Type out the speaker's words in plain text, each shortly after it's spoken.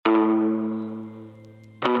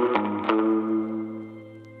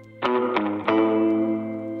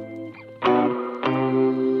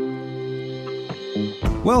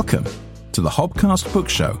Welcome to the Hobcast Book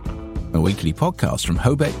Show, a weekly podcast from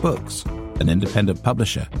Hobeck Books, an independent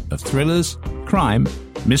publisher of thrillers, crime,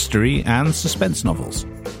 mystery, and suspense novels.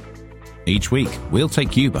 Each week, we'll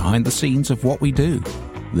take you behind the scenes of what we do,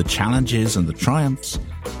 the challenges and the triumphs,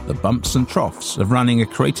 the bumps and troughs of running a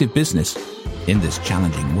creative business in this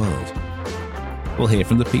challenging world. We'll hear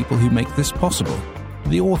from the people who make this possible,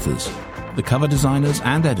 the authors, the cover designers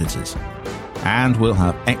and editors, and we'll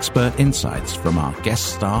have expert insights from our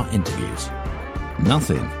guest star interviews.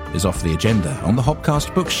 Nothing is off the agenda on the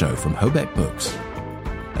Hobcast Book Show from Hobeck Books,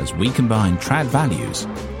 as we combine trad values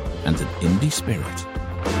and an indie spirit.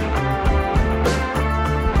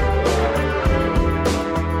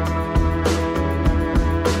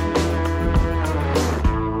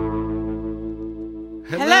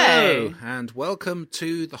 Hello, and welcome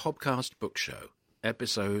to the Hobcast Book Show,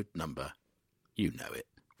 episode number, you know it,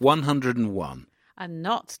 101. And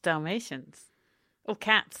not Dalmatians. Or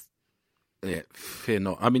cats. Yeah, fear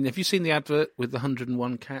not. I mean, have you seen the advert with the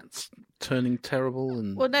 101 cats turning terrible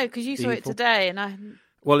and Well, no, because you saw it today, and I...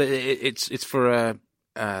 Well, it's for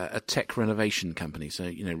a tech renovation company, so,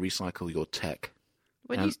 you know, recycle your tech.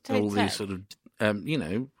 When you say all tech? these sort of,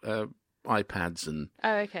 iPads and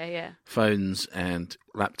Oh, okay, yeah. phones and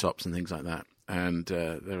laptops and things like that. And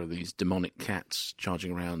there are these demonic cats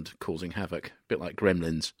charging around, causing havoc, a bit like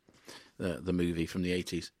Gremlins, the movie from the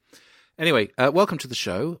 80s. Anyway, welcome to the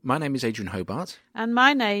show. My name is Adrian Hobart. And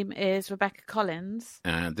my name is Rebecca Collins.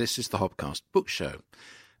 And this is the Hobcast Book Show.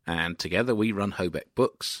 And together we run Hobeck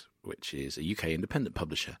Books, which is a UK independent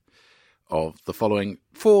publisher of the following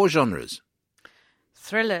 4 genres: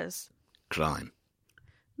 Thrillers. crime,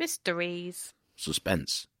 Mysteries.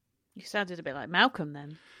 suspense. You sounded a bit like Malcolm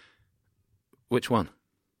then. Which one?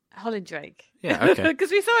 Hollindrake. Yeah, okay.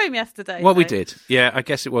 Because we saw him yesterday. Well, so- we did. Yeah, I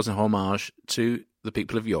guess it was a homage to the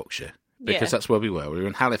people of Yorkshire, because Yeah. that's where we were. We were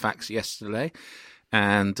in Halifax yesterday,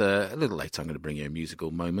 and a little later I'm going to bring you a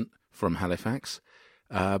musical moment from Halifax.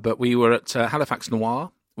 But we were at Halifax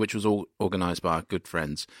Noir, which was all organised by our good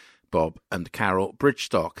friends Bob and Carol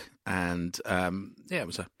Bridgestock. And it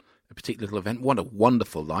was a petite little event. What a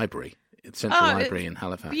wonderful library. It's Central Library in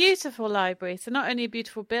Halifax. Beautiful library. So not only a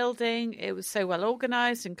beautiful building, it was so well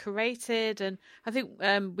organised and curated. And I think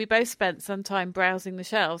we both spent some time browsing the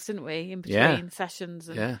shelves, didn't we, in between sessions?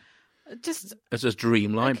 And Yeah. Just It's a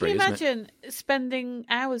dream library, can you isn't it? imagine spending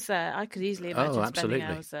hours there? I could easily imagine Oh, spending absolutely.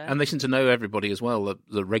 hours there. And they seem to know everybody as well,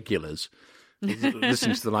 the regulars.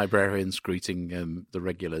 Listening to the librarians greeting the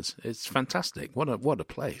regulars. It's fantastic. What a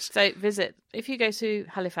place. So visit. If you go to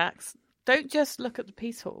Halifax, don't just look at the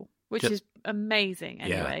Peace Hall, which is amazing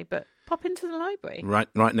anyway, but pop into the library.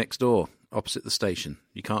 Right next door, opposite the station.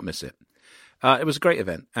 You can't miss it. It was a great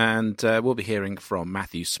event, and we'll be hearing from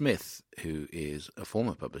Matthew Smith, who is a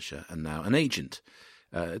former publisher and now an agent.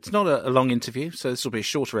 It's not a long interview, so this will be a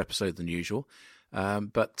shorter episode than usual,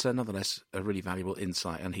 but nonetheless a really valuable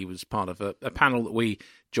insight, and he was part of a panel that we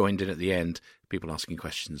joined in at the end, people asking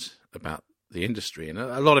questions about the industry, and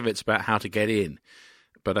a lot of it's about how to get in.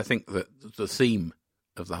 But I think that the theme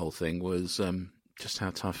of the whole thing was just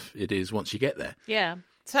how tough it is once you get there. Yeah.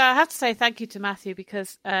 So I have to say thank you to Matthew,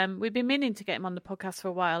 because we've been meaning to get him on the podcast for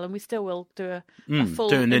a while, and we still will do a full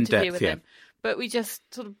do an interview in-depth, with yeah. him. But we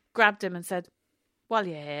just sort of grabbed him and said, while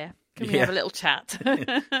you're here, can we have a little chat?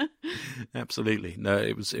 Absolutely. No,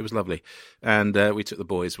 it was lovely. And we took the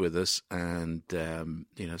boys with us, and,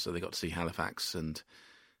 so they got to see Halifax and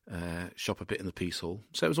shop a bit in the Peace Hall.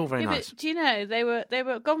 So it was all very nice. But do you know, they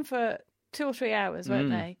were gone for 2 or 3 hours,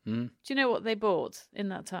 weren't they? Do you know what they bought in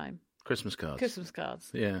that time? Christmas cards. Christmas cards.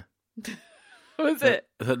 Yeah. Was it?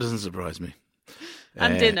 That doesn't surprise me.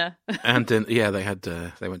 And dinner. And dinner. Yeah, they had.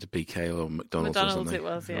 They went to BK or McDonald's or something. It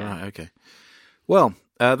was, yeah. Right, okay. Well,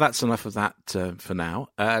 that's enough of that for now.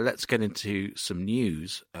 Let's get into some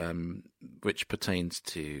news, which pertains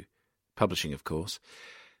to publishing, of course.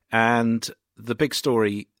 And the big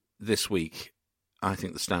story this week, I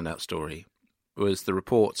think the standout story, was the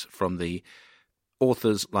report from the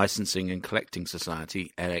Authors Licensing and Collecting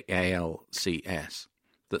Society, ALCS,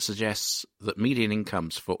 that suggests that median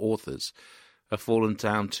incomes for authors have fallen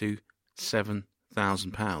down to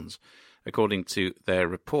 £7,000, according to their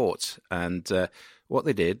report. And what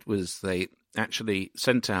they did was they actually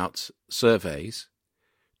sent out surveys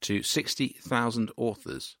to 60,000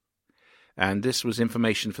 authors. And this was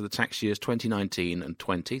information for the tax years 2019 and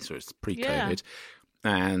 20, so it's pre-COVID,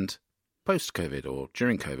 and post-COVID or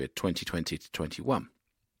during COVID, 2020 to 21.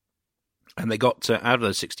 And they got, out of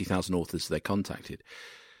those 60,000 authors they contacted,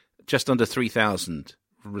 just under 3,000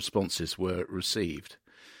 responses were received.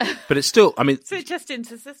 But it's still, I mean... So it's just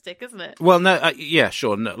statistic, isn't it? Well, no, yeah,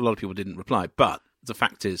 sure, no, a lot of people didn't reply, but the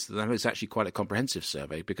fact is that it's actually quite a comprehensive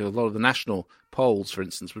survey, because a lot of the national polls, for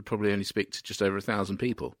instance, would probably only speak to just over 1,000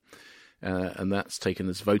 people. And that's taken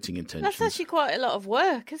as voting intentions. That's actually quite a lot of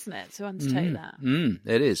work, isn't it, to undertake that?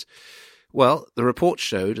 It is. Well, the report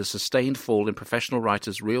showed a sustained fall in professional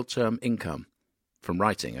writers' real-term income from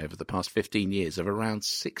writing over the past 15 years of around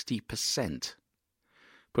 60%,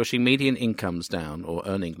 pushing median incomes down, or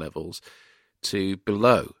earning levels, to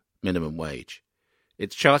below minimum wage.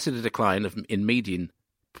 It's charted a decline in median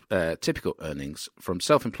typical earnings from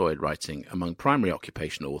self-employed writing among primary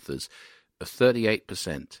occupation authors of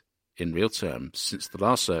 38% in real terms since the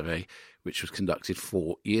last survey, which was conducted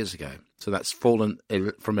 4 years ago. So that's fallen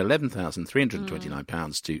from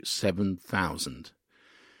 £11,329 to £7,000.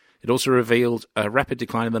 It also revealed a rapid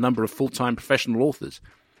decline in the number of full-time professional authors,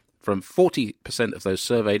 from 40% of those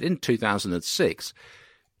surveyed in 2006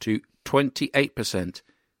 to 28%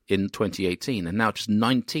 in 2018, and now just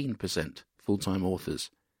 19% full-time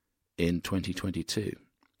authors in 2022.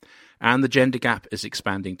 And the gender gap is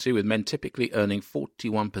expanding too, with men typically earning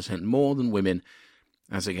 41% more than women,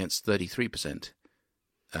 as against 33%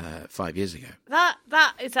 5 years ago.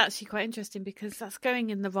 That is actually quite interesting, because that's going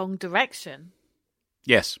in the wrong direction.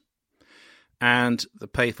 Yes. And the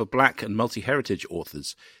pay for black and multi-heritage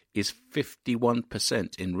authors is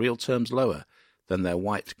 51% in real terms lower than their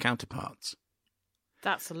white counterparts.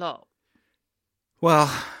 That's a lot.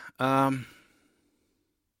 Well,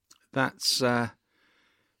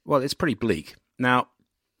 it's pretty bleak. Now,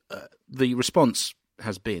 the response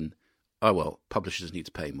has been, publishers need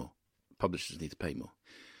to pay more. Publishers need to pay more.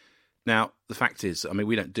 Now, the fact is,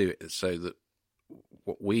 we don't do it so that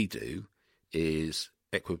what we do is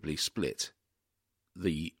equitably split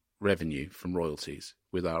the revenue from royalties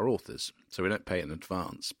with our authors. So we don't pay in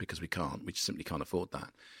advance because we can't. We just simply can't afford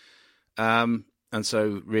that. And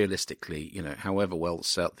so realistically, however well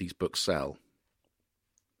these books sell,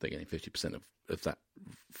 they're getting 50% of that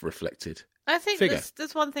reflected. I think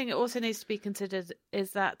there's one thing that also needs to be considered,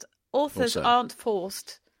 is that authors aren't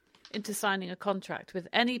forced into signing a contract with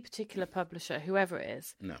any particular publisher, whoever it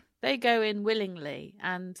is. No. They go in willingly,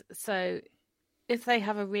 and so if they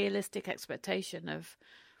have a realistic expectation of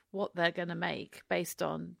what they're going to make based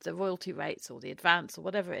on the royalty rates or the advance or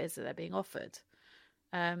whatever it is that they're being offered,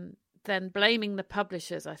 then blaming the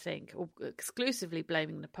publishers, I think, or exclusively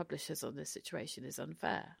blaming the publishers on this situation, is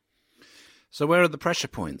unfair. So where are the pressure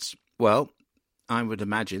points? Well, I would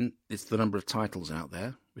imagine it's the number of titles out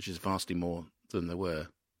there, which is vastly more than there were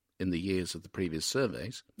in the years of the previous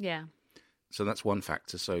surveys. Yeah. So that's one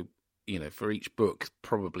factor. So, for each book,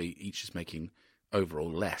 probably each is making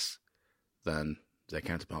overall less than their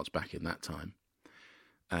counterparts back in that time.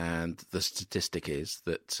 And the statistic is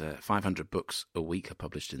that 500 books a week are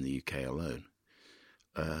published in the UK alone.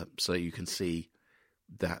 So you can see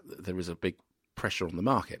that there is a big pressure on the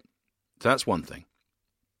market. So that's one thing.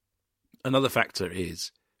 Another factor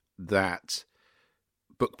is that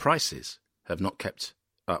book prices have not kept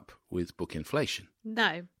up with book inflation.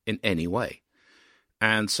 No. In any way.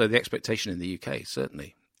 And so the expectation in the UK,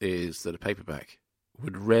 certainly, is that a paperback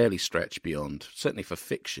would rarely stretch beyond, certainly for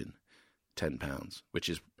fiction, £10, which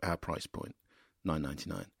is our price point,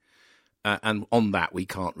 $9.99. And on that, we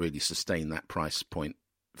can't really sustain that price point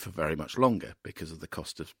for very much longer because of the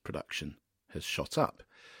cost of production has shot up.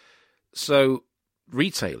 So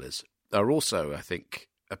retailers are also, I think,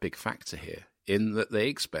 a big factor here, in that they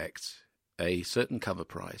expect a certain cover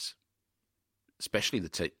price, especially the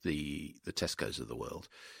Tesco's of the world,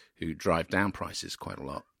 who drive down prices quite a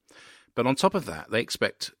lot. But on top of that, they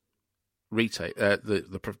expect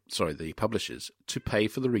the publishers to pay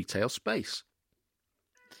for the retail space,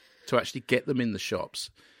 to actually get them in the shops,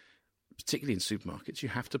 particularly in supermarkets. You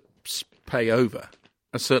have to pay over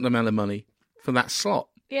a certain amount of money for that slot.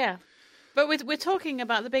 Yeah, but we're talking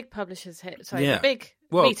about the big publishers here. Sorry, the big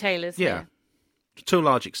retailers here. To a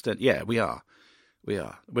large extent, yeah, we are. We're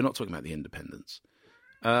not talking about the independents.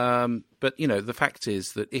 But, the fact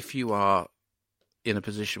is that if you are in a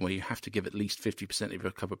position where you have to give at least 50% of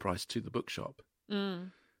your cover price to the bookshop,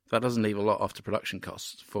 that doesn't leave a lot after production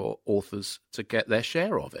costs for authors to get their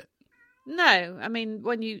share of it. No,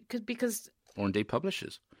 because or indeed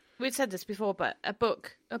publishers. We've said this before, but a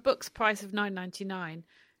book's price of $9.99,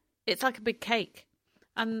 it's like a big cake,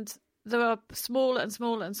 and there are smaller and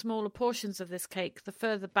smaller and smaller portions of this cake the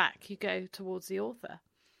further back you go towards the author.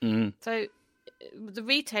 So the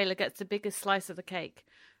retailer gets the biggest slice of the cake.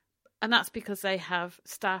 And that's because they have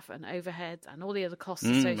staff and overheads and all the other costs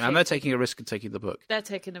associated. And they're taking a risk in taking the book. They're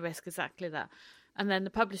taking a risk, exactly that. And then the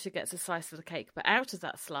publisher gets a slice of the cake. But out of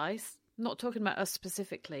that slice, not talking about us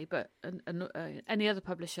specifically, but any other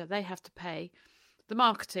publisher, they have to pay the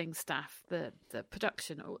marketing staff, the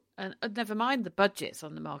production, and never mind the budgets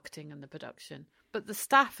on the marketing and the production, but the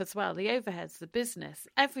staff as well, the overheads, the business,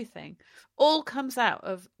 everything, all comes out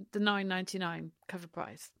of the $9.99 cover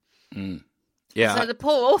price. Mm. Yeah. So the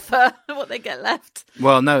poor author, what they get left.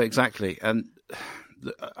 Well, no, exactly. And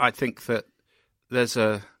I think that there's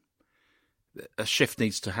a shift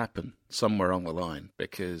needs to happen somewhere on the line,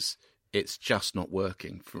 because it's just not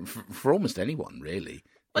working for almost anyone, really,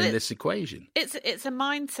 in this equation. It's a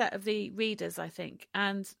mindset of the readers, I think.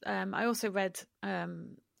 And I also read, I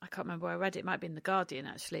can't remember where I read it. It might be in The Guardian,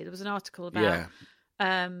 actually. There was an article about...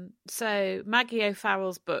 So Maggie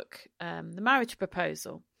O'Farrell's book, The Marriage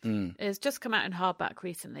Proposal, has just come out in hardback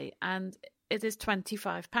recently, and it is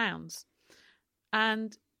 £25.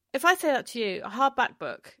 And if I say that to you, a hardback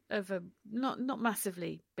book of a not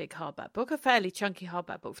massively big hardback book, a fairly chunky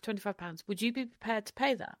hardback book for £25, would you be prepared to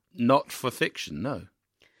pay that? Not for fiction, no.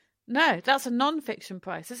 No, that's a non-fiction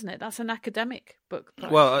price, isn't it? That's an academic book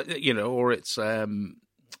price. Well, or it's an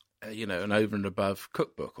over and above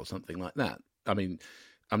cookbook or something like that. I mean,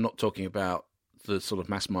 I'm not talking about the sort of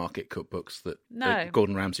mass market cookbooks that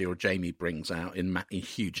Gordon Ramsay or Jamie brings out in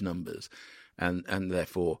huge numbers, and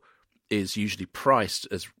therefore is usually priced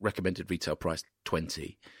as recommended retail price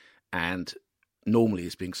 20, and normally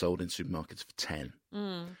is being sold in supermarkets for 10,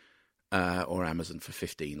 or Amazon for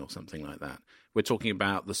 15 or something like that. We're talking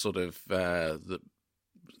about the sort of the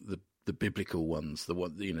biblical ones,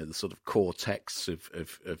 the sort of core texts of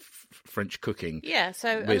French cooking. Yeah,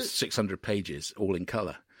 so with 600 pages, all in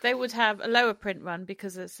colour. They would have a lower print run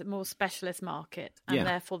because it's a more specialist market, and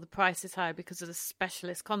therefore the price is higher because of the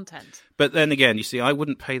specialist content. But then again, you see, I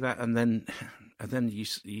wouldn't pay that, and then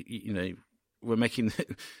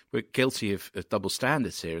we're guilty of double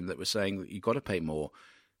standards here, in that we're saying that you've got to pay more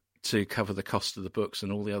to cover the cost of the books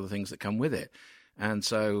and all the other things that come with it. And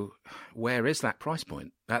so, where is that price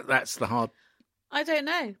point? That's the hard. I don't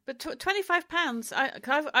know, but £25.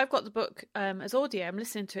 I've got the book as audio. I'm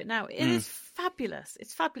listening to it now. It is fabulous.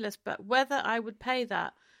 It's fabulous. But whether I would pay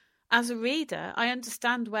that as a reader, I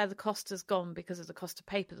understand where the cost has gone because of the cost of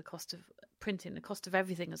paper, the cost of printing, the cost of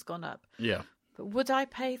everything has gone up. Yeah. But would I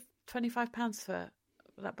pay £25 for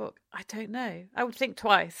that book? I don't know. I would think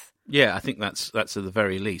twice. Yeah, I think that's at the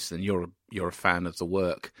very least. And you're a fan of the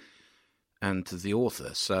work and to the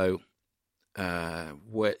author, so.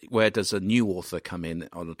 Where does a new author come in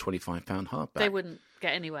on a £25 hardback? They wouldn't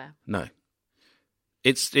get anywhere. No,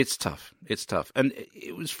 it's tough. It's tough, and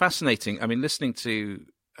it was fascinating. I mean, listening to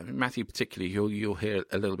Matthew, particularly, who you'll hear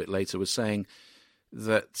a little bit later, was saying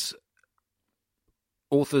that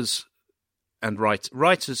authors and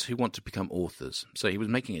writers who want to become authors. So he was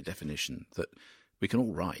making a definition that we can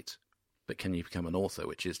all write, but can you become an author,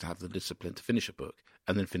 which is to have the discipline to finish a book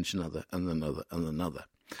and then finish another and another and another.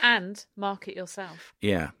 And market yourself.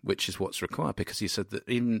 Yeah, which is what's required, because he said that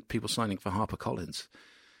even people signing for HarperCollins,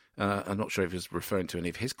 I'm not sure if he was referring to any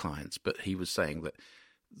of his clients, but he was saying that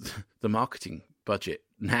the marketing budget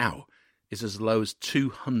now is as low as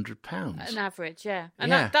 £200. An average, yeah.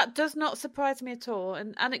 And that does not surprise me at all.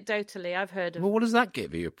 And anecdotally, I've heard of... Well, what does that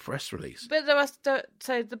give you, a press release? But there are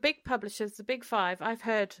so the big publishers, the big five, I've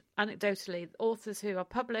heard anecdotally authors who are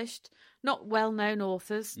published, not well-known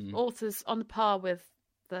authors, authors on par with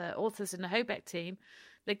the authors in the Hobeck team,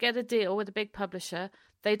 they get a deal with a big publisher.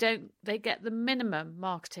 They get the minimum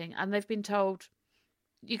marketing, and they've been told,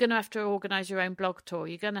 you're going to have to organise your own blog tour.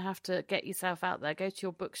 You're going to have to get yourself out there, go to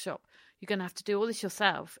your bookshop. You're going to have to do all this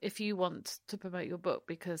yourself if you want to promote your book,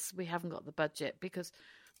 because we haven't got the budget. Because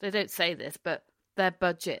they don't say this, but their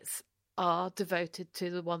budgets are devoted to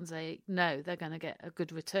the ones they know they're going to get a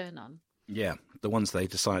good return on. Yeah, the ones they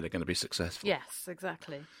decide are going to be successful. Yes,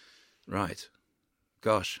 exactly. Right.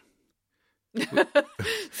 Gosh.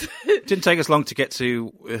 Didn't take us long to get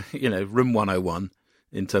to, room 101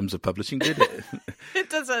 in terms of publishing, did it? It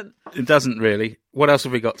doesn't. It doesn't really. What else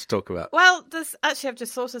have we got to talk about? Well, I've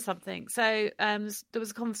just thought of something. So there was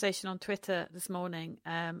a conversation on Twitter this morning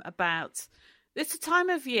about, it's a time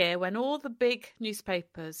of year when all the big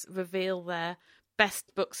newspapers reveal their best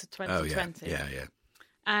books of 2020. Oh, yeah.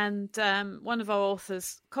 And one of our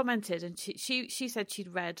authors commented, and she said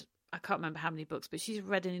she'd read, I can't remember how many books, but she's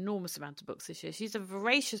read an enormous amount of books this year. She's a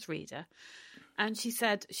voracious reader. And she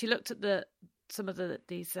said she looked at some of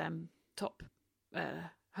these top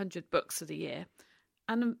 100 books of the year,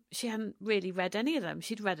 and she hadn't really read any of them.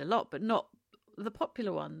 She'd read a lot, but not the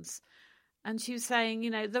popular ones. And she was saying,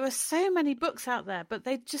 there are so many books out there, but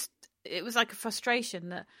it was like a frustration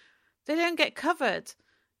that they don't get covered.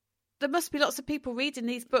 There must be lots of people reading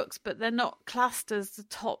these books, but they're not classed as the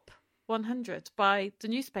top 100 by the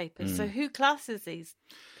newspapers. So who classes these?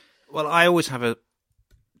 Well, I always have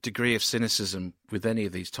degree of cynicism with any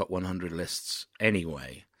of these top 100 lists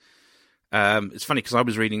anyway. It's funny because I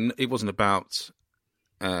was reading, it wasn't about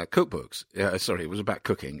cookbooks. Sorry, it was about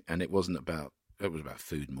cooking, and it was about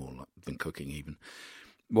food more than cooking even.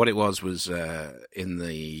 What it was in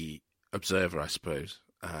the Observer, I suppose,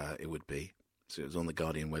 it would be. So it was on the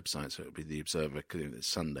Guardian website, so it would be the Observer, because it's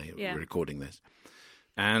Sunday, we're recording this.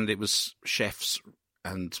 And it was chefs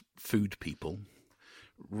and food people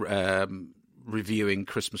reviewing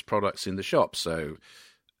Christmas products in the shop. So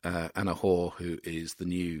Anna Hoare, who is the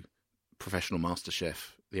new professional master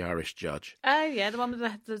chef, the Irish judge. Oh, yeah, the one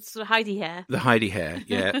with the sort of Heidi hair. The Heidi hair,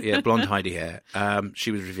 yeah, blonde Heidi hair.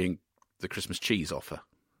 She was reviewing the Christmas cheese offer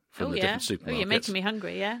from the different supermarkets. Oh, you're making me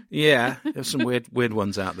hungry, yeah? Yeah, there's some weird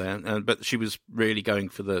ones out there. But she was really going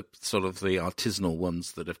for the sort of the artisanal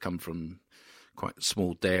ones that have come from quite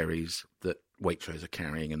small dairies that Waitrose are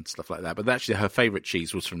carrying and stuff like that. But actually her favourite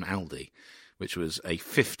cheese was from Aldi, which was a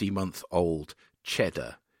 50-month-old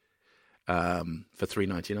cheddar for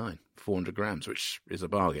 $3.99, 400 grams, which is a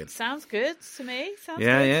bargain. Sounds good to me.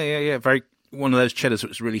 Yeah. Very one of those cheddars that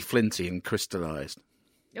was really flinty and crystallised.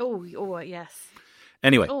 Oh, yes.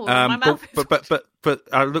 Anyway, my mouth but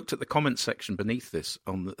I looked at the comments section beneath this,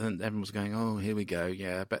 and everyone was going, "Oh, here we go.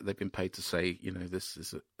 Yeah, I bet they've been paid to say, this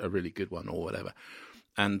is a really good one or whatever."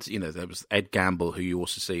 And there was Ed Gamble, who you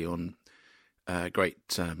also see on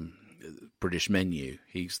Great British Menu.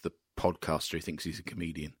 He's the podcaster who thinks he's a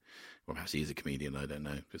comedian. Or perhaps he is a comedian. I don't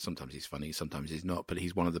know. Because sometimes he's funny, sometimes he's not. But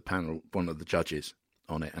he's one of the judges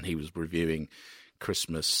on it, and he was reviewing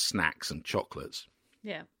Christmas snacks and chocolates.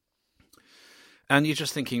 Yeah. And you're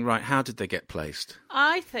just thinking, right, how did they get placed?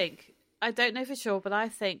 I don't know for sure, but I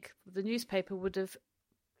think the newspaper would have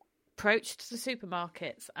approached the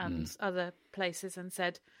supermarkets and other places and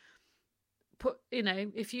said,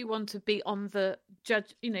 if you want to be on the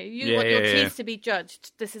judge, want your cheese to be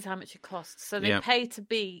judged, this is how much it costs. So they pay to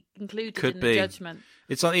be included in the judgment.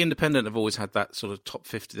 It's like the Independent have always had that sort of top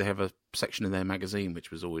 50. They have a section in their magazine,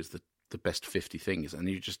 which was always the best 50 things, and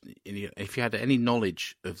if you had any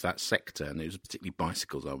knowledge of that sector, and it was particularly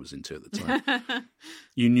bicycles I was into at the time,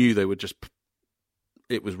 you knew they were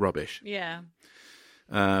it was rubbish. Yeah.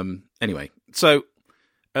 Anyway, so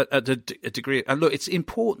at a degree, and look, it's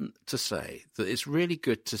important to say that it's really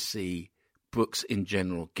good to see books in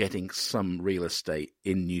general getting some real estate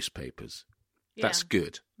in newspapers. Yeah. That's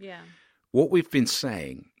good. Yeah. What we've been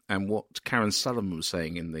saying, and what Karen Sullivan was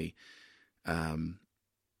saying in the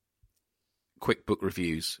Quick Book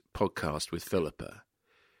Reviews podcast with Philippa,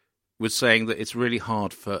 was saying that it's really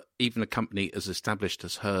hard for even a company as established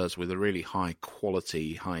as hers, with a really high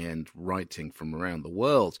quality, high-end writing from around the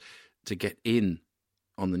world, to get in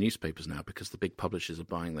on the newspapers now, because the big publishers are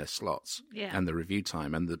buying their slots and the review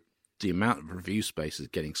time, and the amount of review space is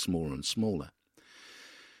getting smaller and smaller.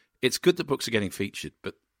 It's good that books are getting featured,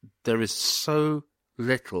 but there is so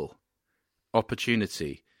little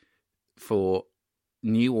opportunity for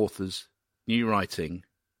new authors, new writing,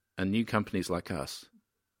 and new companies like us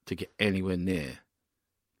to get anywhere near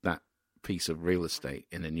that piece of real estate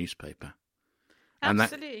in a newspaper.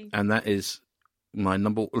 Absolutely. And that is my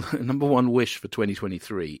number one wish for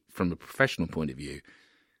 2023 from a professional point of view,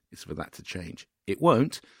 is for that to change. It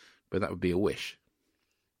won't, but that would be a wish.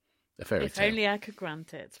 A fairy tale. If only I could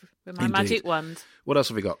grant it with my magic wand. What else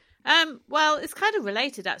have we got? Well, it's kind of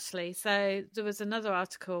related, actually. So there was another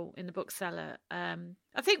article in the Bookseller.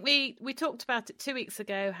 I think we talked about it 2 weeks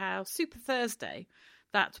ago, how Super Thursday,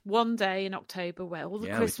 that one day in October where all the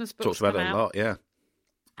Christmas books talked about it a lot, yeah.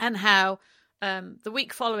 And how the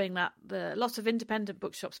week following that, a lot of independent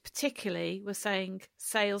bookshops particularly were saying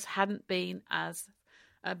sales hadn't been as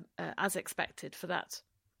expected for that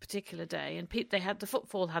particular day. And the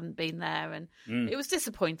footfall hadn't been there, and it was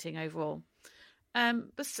disappointing overall.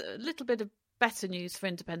 But a little bit of better news for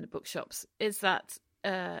independent bookshops is that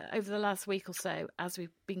over the last week or so, as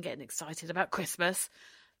we've been getting excited about Christmas,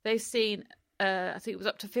 they've seen, I think it was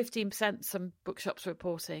up to 15%, some bookshops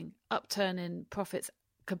reporting, upturn in profits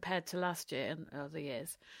compared to last year and other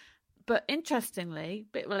years. But interestingly,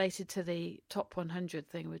 a bit related to the top 100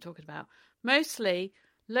 thing we were talking about, mostly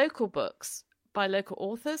local books by local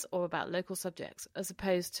authors or about local subjects, as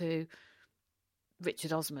opposed to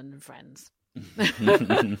Richard Osman and Friends.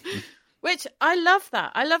 Which I love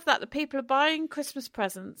that. I love that the people are buying Christmas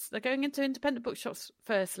presents. They're going into independent bookshops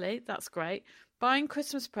firstly. That's great. Buying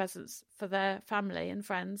Christmas presents for their family and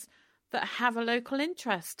friends that have a local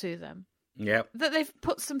interest to them. Yeah. That they've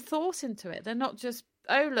put some thought into it. They're not just,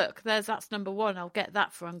 oh, look, that's number one. I'll get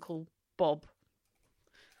that for Uncle Bob.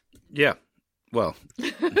 Yeah. Well,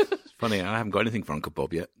 it's funny. I haven't got anything for Uncle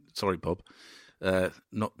Bob yet. Sorry, Bob.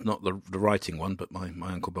 not the writing one, but my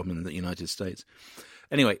Uncle Bob in the United States.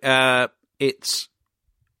 Anyway, that's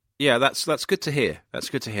good to hear. That's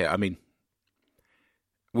good to hear. I mean,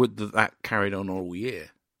 would that carried on all year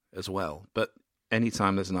as well? But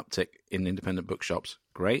anytime there's an uptick in independent bookshops,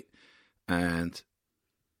 great. And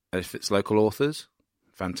if it's local authors,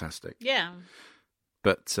 fantastic. Yeah.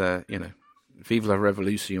 But, vive la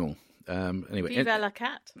révolution. Anyway, Vive la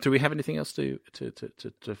cat. Do we have anything else to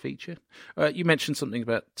feature? You mentioned something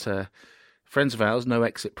about friends of ours, No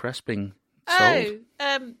Exit Press, being sold.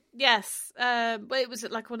 Yes. Well, it was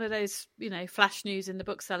like one of those, flash news in the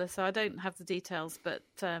bookseller, so I don't have the details. But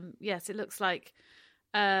yes, it looks like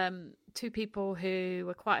two people who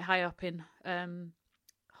were quite high up in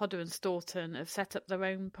Hodder and Staunton have set up their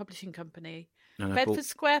own publishing company. Bedford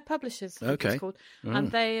Square Publishers, I think it's called.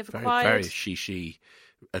 And they have acquired... Very she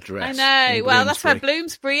address. I know. Well, that's where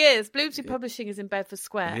Bloomsbury is. Bloomsbury Publishing is in Bedford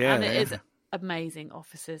Square. And it is amazing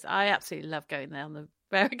offices. I absolutely love going there on the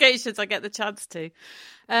rare occasions I get the chance to.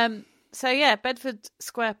 Bedford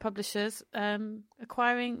Square Publishers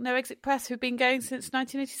acquiring No Exit Press, who've been going since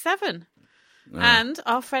 1987. Oh. And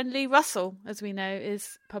our friend Lee Russell, as we know,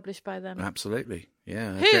 is published by them. Absolutely,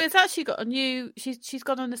 yeah. Who has actually got a new... She's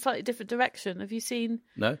gone on a slightly different direction. Have you seen...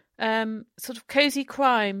 No. Sort of cozy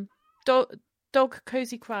crime, dog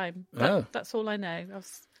cozy crime. That's all I know. I've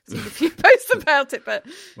seen a few posts about it, but...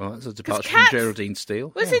 Well, that's a departure from Geraldine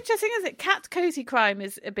Steele. What's interesting is that cat cozy crime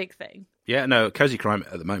is a big thing. Yeah, no, cozy crime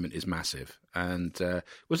at the moment is massive. And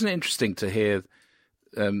wasn't it interesting to hear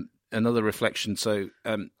another reflection? So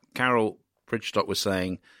Carol Bridgestock was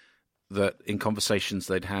saying that in conversations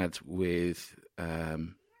they'd had with...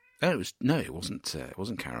 it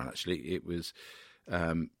wasn't Carol, actually. It was...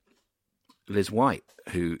 Liz White,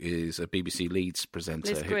 who is a BBC Leeds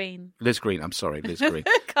presenter. Liz Green. Liz Green, I'm sorry, Liz Green.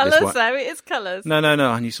 Colours, though, it is colours. No,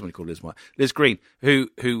 I knew somebody called Liz White. Liz Green, who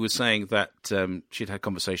was saying that she'd had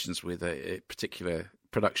conversations with a particular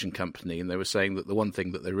production company, and they were saying that the one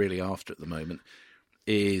thing that they're really after at the moment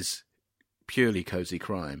is purely cosy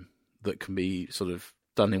crime that can be sort of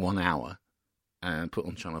done in 1 hour and put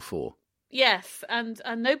on Channel 4. Yes, and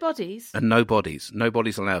no bodies. And no bodies. No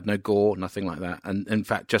bodies allowed. No gore, nothing like that. And in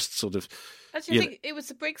fact, just sort of... Actually, I think it was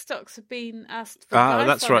the Brigstocks have been asked for advice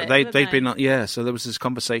that's on right. it, They'd been... Yeah, so there was this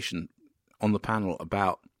conversation on the panel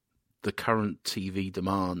about the current TV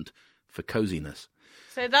demand for coziness.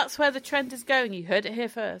 So that's where the trend is going. You heard it here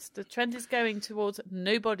first. The trend is going towards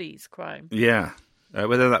no bodies crime. Yeah.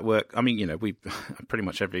 Whether that work, I mean, we pretty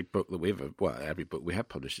much every book we have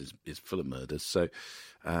published is full of murders. So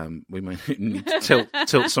we may need to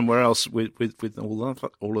tilt somewhere else with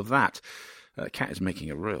all of that. Kat is making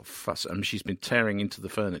a real fuss. I mean, she's been tearing into the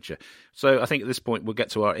furniture. So I think at this point we'll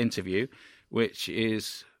get to our interview, which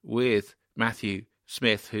is with Matthew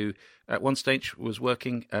Smith, who at one stage was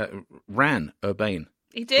ran Urbane.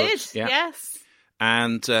 He did, books, yes.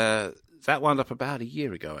 And that wound up about a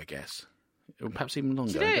year ago, I guess. Or perhaps even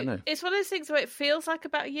longer, I don't know. It's one of those things where it feels like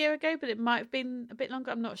about a year ago, but it might have been a bit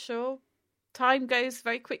longer, I'm not sure. Time goes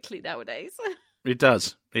very quickly nowadays. It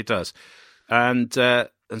does. And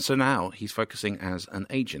so now he's focusing as an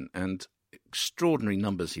agent, and extraordinary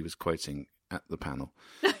numbers he was quoting at the panel.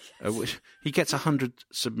 Which he gets 100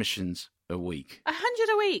 submissions a week.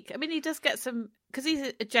 100 a week? I mean, he does get some... Because he's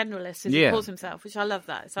a generalist, as he calls himself, which I love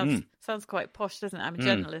that. It sounds quite posh, doesn't it? I'm a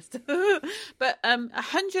journalist. But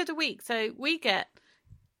 100 a week. So we get...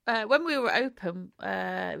 when we were open,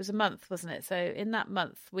 it was a month, wasn't it? So in that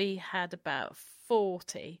month, we had about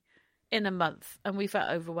 40 in a month, and we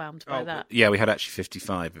felt overwhelmed by that. Yeah, we had actually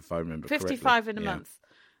 55, if I remember 55 in a month.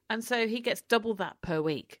 And so he gets double that per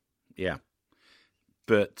week. Yeah.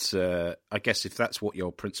 But I guess if that's what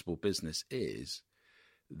your principal business is,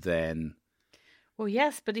 then... Well,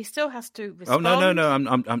 yes, but he still has to respond. Oh, no.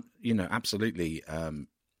 I'm absolutely.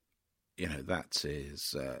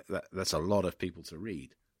 That's a lot of people to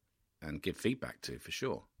read and give feedback to, for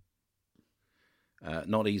sure.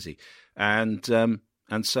 Not easy. And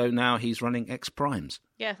so now he's running X Primes.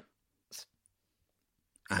 Yeah. So,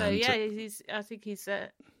 I think he's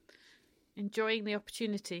enjoying the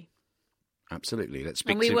opportunity. Absolutely. Let's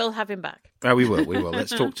speak and we will have him back. Oh, we will.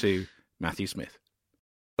 Let's talk to Matthew Smith.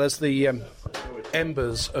 As the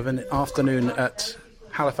embers of an afternoon at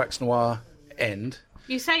Halifax Noir end.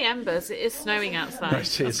 You say embers, it is snowing outside.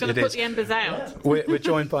 Right, I was going to put the embers out. We're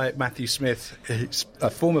joined by Matthew Smith, who's a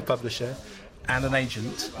former publisher and an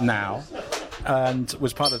agent now, and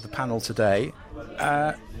was part of the panel today.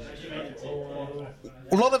 A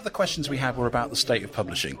lot of the questions we had were about the state of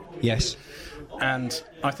publishing. Yes. And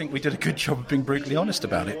I think we did a good job of being brutally honest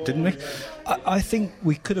about it, didn't we? I think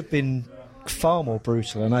we could have been far more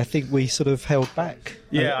brutal, and I think we sort of held back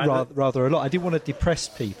rather a lot. I didn't want to depress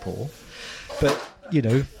people, but,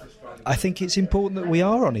 I think it's important that we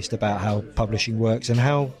are honest about how publishing works and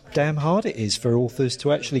how damn hard it is for authors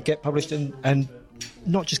to actually get published and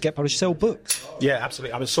not just get published, sell books. Yeah,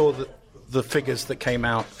 absolutely. I saw the figures that came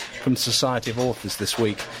out from the Society of Authors this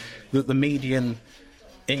week, that the median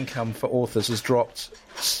income for authors has dropped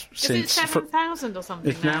since... Is it 7,000 or something?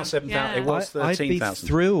 It's now 7,000. Yeah. It was 13,000. I'd be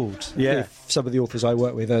thrilled if some of the authors I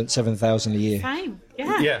work with earned 7,000 a year. Same,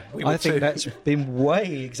 yeah. Yeah, we would I think too. that's been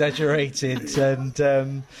way exaggerated,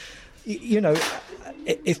 and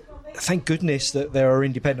thank goodness that there are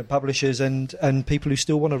independent publishers and people who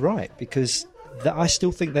still want to write, because I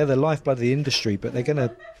still think they're the lifeblood of the industry, but they're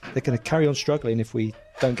gonna carry on struggling if we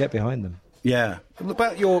don't get behind them. Yeah.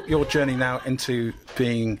 About your journey now into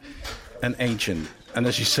being an agent, and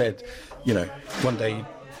as you said, one day you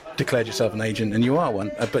declared yourself an agent, and you are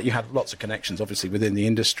one, but you have lots of connections, obviously, within the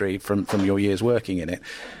industry from your years working in it.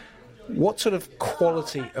 What sort of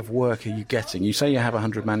quality of work are you getting? You say you have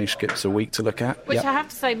 100 manuscripts a week to look at. Which I have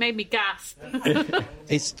to say made me gasp.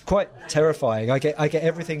 It's quite terrifying. I get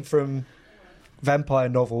everything from vampire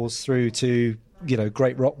novels through to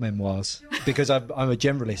great rock memoirs, because I'm a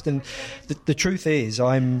generalist, and the truth is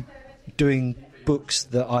I'm doing books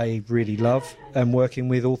that I really love and working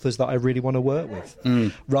with authors that I really want to work with,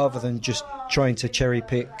 rather than just trying to cherry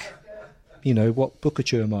pick what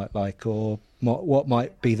Bookature might like or what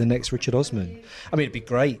might be the next Richard Osman. I mean, it'd be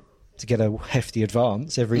great to get a hefty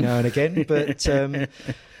advance every now and again, but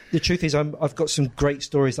the truth is I've got some great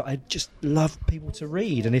stories that I just love people to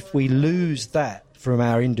read, and if we lose that from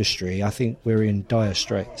our industry, I think we're in dire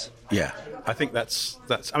straits. Yeah, I think that's.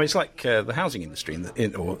 I mean, it's like the housing industry,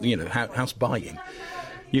 or house buying.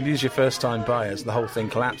 You lose your first-time buyers, the whole thing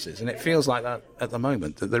collapses, and it feels like that at the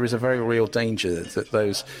moment. That there is a very real danger that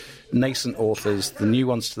those nascent authors, the new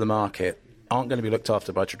ones to the market, aren't going to be looked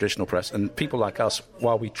after by traditional press, and people like us,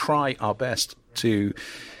 while we try our best to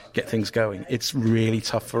get things going, it's really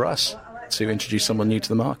tough for us to introduce someone new to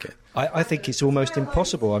the market. I think it's almost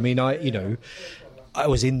impossible. I mean, I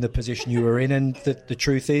was in the position you were in, and the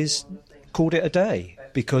truth is, called it a day,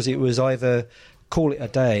 because it was either call it a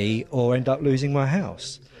day or end up losing my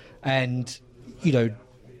house. And,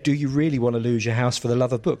 do you really want to lose your house for the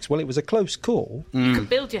love of books? Well, it was a close call. You can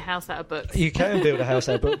build your house out of books. You can build a house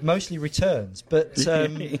out of books, mostly returns. But, it's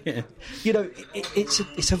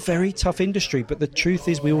a very tough industry. But the truth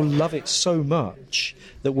is we all love it so much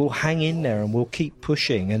that we'll hang in there and we'll keep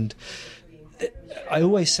pushing. And I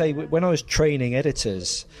always say, when I was training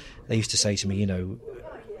editors, they used to say to me,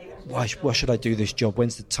 why should I do this job?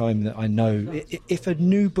 When's the time that I know? If a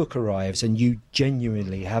new book arrives and you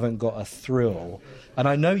genuinely haven't got a thrill, and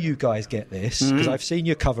I know you guys get this because I've seen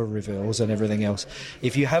your cover reveals and everything else,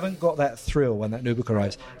 if you haven't got that thrill when that new book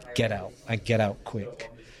arrives, get out, and get out quick,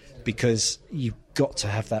 because you've got to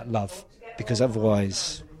have that love, because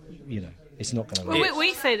otherwise, it's not going to last. Well,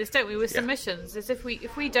 we say this, don't we, with submissions, is if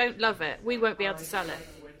we don't love it, we won't be able to sell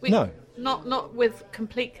it. No. Not with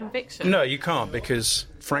complete conviction. No, you can't, because,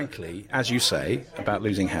 frankly, as you say, about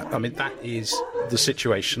losing house, I mean, that is the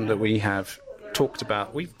situation that we have talked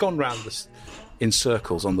about. We've gone round this in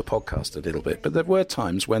circles on the podcast a little bit, but there were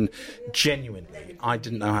times when, genuinely, I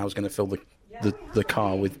didn't know how I was going to fill the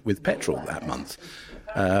car with petrol that month,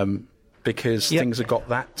 because things have got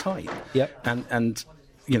that tight. Yep. And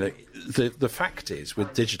the fact is,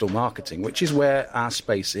 with digital marketing, which is where our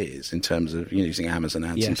space is in terms of using Amazon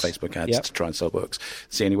ads and Facebook ads to try and sell books,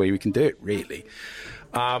 it's the only way we can do it, really.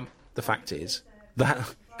 The fact is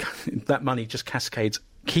that money just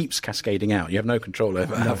keeps cascading out. You have no control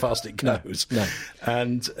over how fast it goes. No.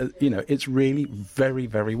 And, it's really very,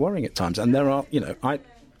 very worrying at times. And there are,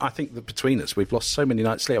 I think that between us, we've lost so many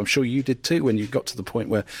nights sleep. I'm sure you did too when you got to the point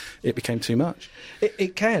where it became too much.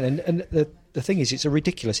 It can, and the thing is, it's a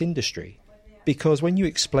ridiculous industry, because when you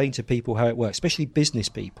explain to people how it works, especially business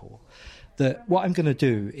people, that what I'm going to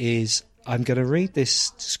do is I'm going to read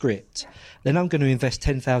this script, then I'm going to invest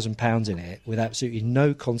 £10,000 in it with absolutely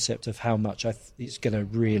no concept of how much it's going to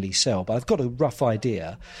really sell, but I've got a rough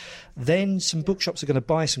idea. Then some bookshops are going to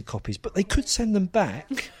buy some copies, but they could send them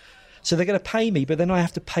back. So they're going to pay me, but then I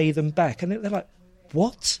have to pay them back. And they're like,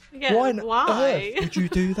 what? Yeah, why on why? earth would you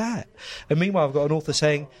do that? And meanwhile, I've got an author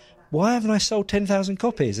saying, why haven't I sold 10,000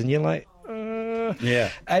 copies? And you're like,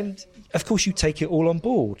 Yeah. And, of course, you take it all on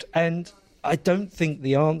board. And I don't think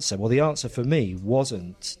the answer for me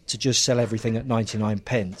wasn't to just sell everything at 99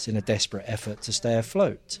 pence in a desperate effort to stay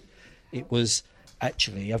afloat. It was,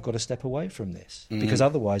 actually, I've got to step away from this, because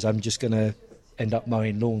otherwise I'm just going to end up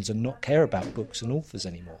mowing lawns and not care about books and authors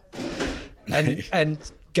anymore. And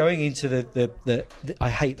going into the I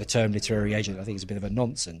hate the term literary agent. I think it's a bit of a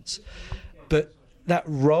nonsense, but that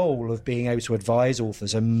role of being able to advise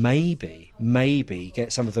authors and maybe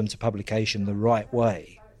get some of them to publication the right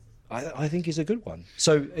way, I think is a good one.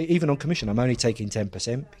 So even on commission, I'm only taking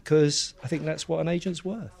 10% because I think that's what an agent's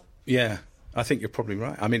worth. Yeah, I think you're probably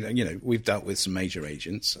right. I mean, we've dealt with some major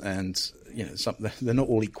agents, and they're not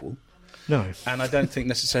all equal. No, and I don't think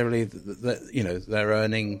necessarily that they're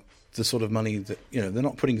earning the sort of money that they're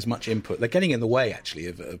not putting as much input. They're getting in the way, actually,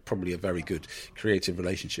 of probably a very good creative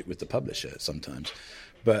relationship with the publisher sometimes.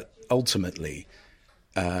 But ultimately,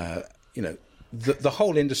 the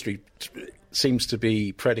whole industry seems to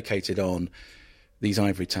be predicated on these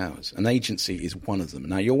ivory towers. An agency is one of them.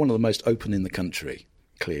 Now, you're one of the most open in the country,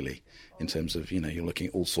 clearly, in terms of you're looking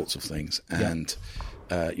at all sorts of things, and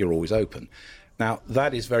you're always open. Now,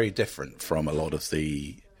 that is very different from a lot of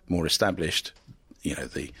the more established,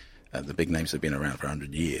 the big names that have been around for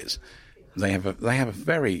 100 years. They have a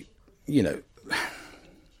very,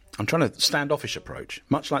 I'm trying to standoffish approach,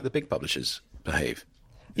 much like the big publishers behave.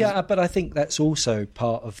 Yeah, but I think that's also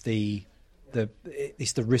part of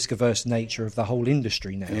it's the risk-averse nature of the whole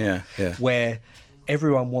industry now. Yeah. Where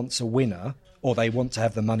everyone wants a winner, or they want to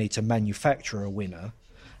have the money to manufacture a winner,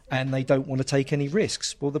 and they don't want to take any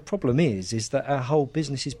risks. Well, the problem is that our whole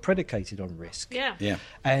business is predicated on risk. Yeah.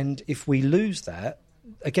 And if we lose that,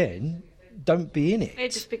 again, don't be in it.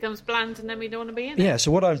 It just becomes bland, and then we don't want to be in it. Yeah,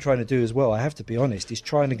 so what I'm trying to do as well, I have to be honest, is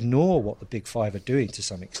try and ignore what the Big Five are doing to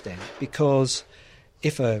some extent, because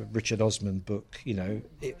if a Richard Osman book,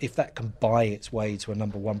 if that can buy its way to a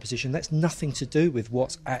number one position, that's nothing to do with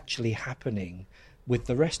what's actually happening with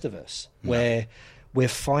the rest of us, where we're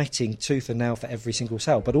fighting tooth and nail for every single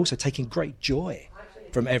sale, but also taking great joy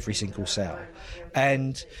from every single sale.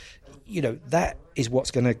 And, that is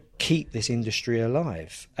what's going to keep this industry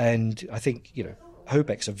alive. And I think,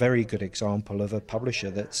 Hobeck's a very good example of a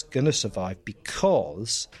publisher that's going to survive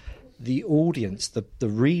because the audience, the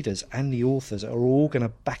readers and the authors are all going to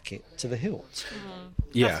back it to the hilt.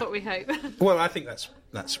 Yeah. That's what we hope. Well, I think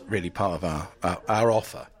that's really part of our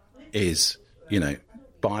offer is,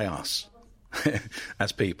 by us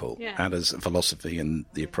as people and as a philosophy and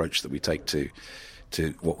the approach that we take to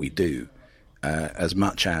what we do, as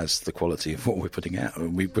much as the quality of what we're putting out. I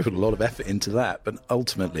mean, we put a lot of effort into that, but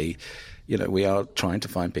ultimately, we are trying to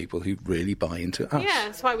find people who really buy into us. Yeah,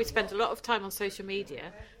 that's why we spend a lot of time on social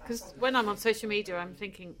media, because when I'm on social media, I'm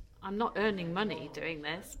thinking, I'm not earning money doing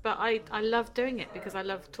this, but I love doing it because I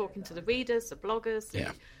love talking to the readers, the bloggers,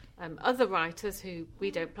 the other writers who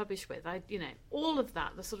we don't publish with. All of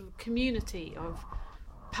that, the sort of community of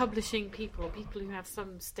publishing people, or people who have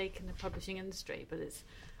some stake in the publishing industry, but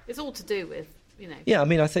it's all to do with, Yeah, I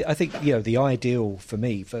mean, I think the ideal for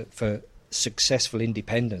me for successful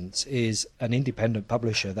independence is an independent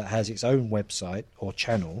publisher that has its own website or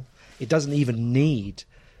channel. It doesn't even need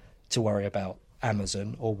to worry about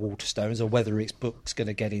Amazon or Waterstones or whether its book's going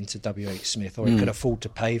to get into WH Smith or it can afford to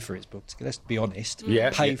pay for its book. Let's be honest.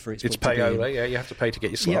 Pay for its book. It's payola, you have to pay to get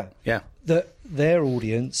your slot. Yeah. Their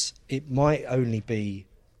audience, it might only be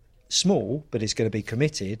small, but it's going to be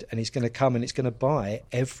committed, and it's going to come and it's going to buy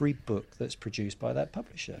every book that's produced by that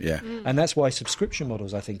publisher. Yeah. And that's why subscription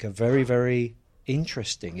models, I think, are very, very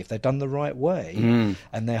interesting if they're done the right way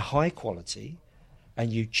and they're high quality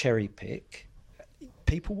and you cherry pick.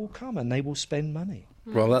 People will come and they will spend money.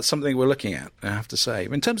 Well, that's something we're looking at, I have to say.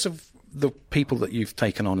 In terms of the people that you've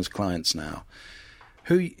taken on as clients now,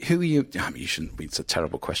 who are you... I mean, you shouldn't... It's a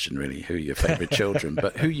terrible question, really. Who are your favourite children?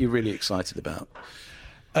 But who are you really excited about?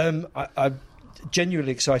 I'm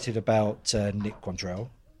genuinely excited about Nick Quantrell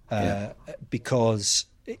because,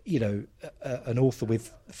 an author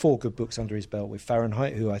with 4 good books under his belt with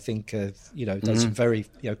Fahrenheit, who I think, done some very...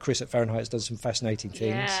 Chris at Fahrenheit has done some fascinating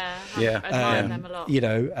things. Yeah. I admire them a lot.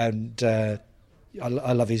 And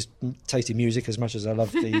I love his tasty music as much as I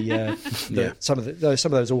love some of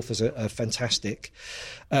those authors are fantastic.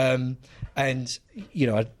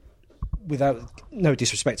 Without no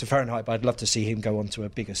disrespect to Fahrenheit, but I'd love to see him go onto a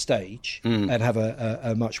bigger stage and have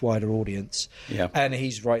a much wider audience. Yeah. And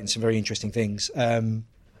he's writing some very interesting things. But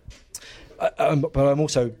I'm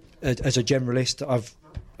also, as a generalist,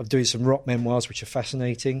 I'm doing some rock memoirs, which are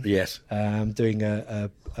fascinating. Yes. I'm doing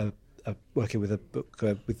working with a book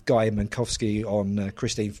with Guy Mankowski on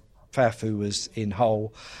Christine Pfaff, who was in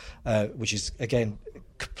Hull, which is, again, a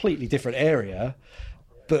completely different area,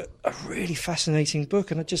 but a really fascinating book.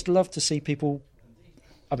 And I'd just love to see people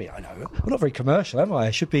I mean, I know I'm not very commercial, am I?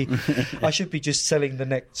 I should be just selling the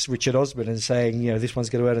next Richard Osman and saying, this one's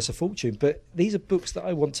going to earn us a fortune. But these are books that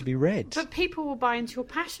I want to be read. But people will buy into your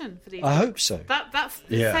passion for these. I books. hope so. That's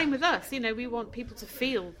the same with us. We want people to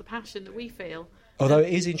feel the passion that we feel. Although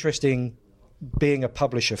it is interesting being a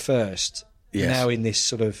publisher first, now in this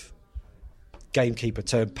sort of gamekeeper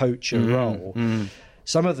turned poacher role.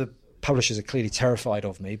 Some of the publishers are clearly terrified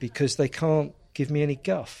of me because they can't give me any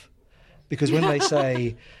guff. Because when they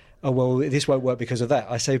say, oh, well, this won't work because of that,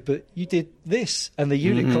 I say, but you did this, and the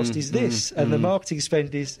unit cost is this, and the marketing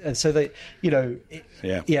spend is... And so they,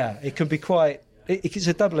 it can be quite... It's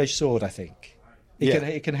a double-edged sword, I think.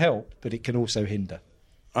 It can help, but it can also hinder.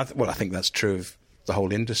 I think that's true of the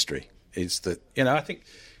whole industry, is that, I think,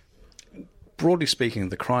 broadly speaking,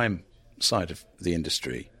 the crime side of the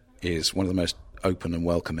industry is one of the most open and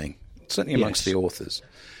welcoming, certainly amongst the authors.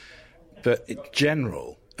 But in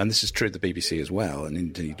general... and this is true of the BBC as well, and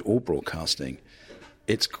indeed all broadcasting,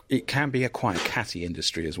 it can be a quite catty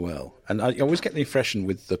industry as well. And I always get the impression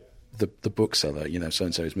with the bookseller,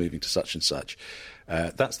 so-and-so is moving to such and such.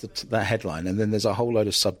 That's that headline, and then there's a whole load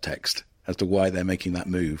of subtext as to why they're making that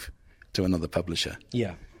move to another publisher.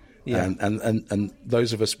 Yeah. And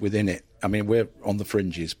those of us within it, I mean, we're on the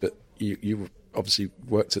fringes, but you obviously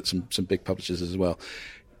worked at some big publishers as well.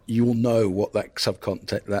 You will know what that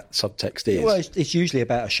subtext is. Well, it's usually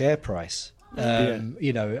about a share price,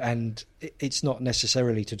 and it's not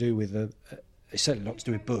necessarily to do with it's certainly not to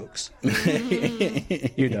do with books.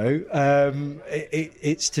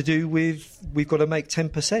 It's to do with we've got to make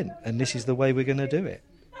 10%, and this is the way we're going to do it.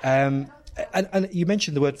 And you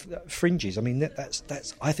mentioned the word fringes. I mean,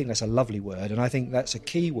 that's I think that's a lovely word, and I think that's a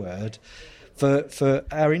key word for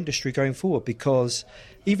our industry going forward, because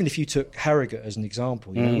even if you took Harrogate as an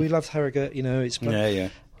example, we loved Harrogate, it's...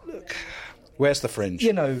 Look... Where's the fringe?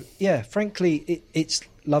 Frankly, it's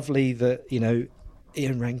lovely that,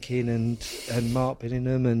 Ian Rankin and Mark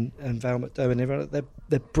Billingham and Val McDermott and everyone,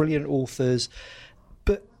 they're brilliant authors,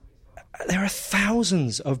 but there are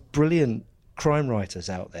thousands of brilliant crime writers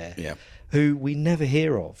out there who we never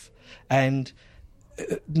hear of, and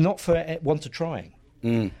not for want of trying.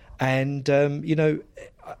 And,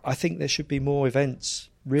 I think there should be more events,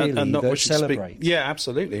 really, that celebrate. Yeah,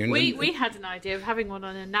 absolutely. We had an idea of having one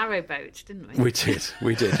on a narrowboat, didn't we? We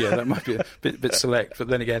did, yeah. That might be a bit select, but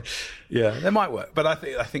then again, that might work. But I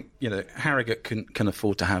think Harrogate can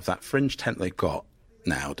afford to have that fringe tent they've got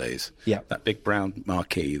nowadays. Yeah. That big brown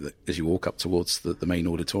marquee that, as you walk up towards the main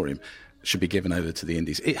auditorium, should be given over to the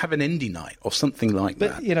indies. Have an indie night or something like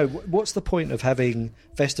that. But, what's the point of having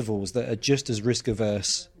festivals that are just as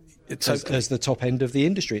risk-averse as the top end of the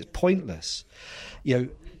industry? It's pointless.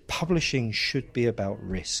 Publishing should be about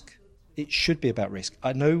risk. It should be about risk.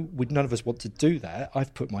 I know none of us want to do that.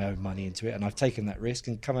 I've put my own money into it, and I've taken that risk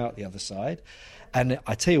and come out the other side. And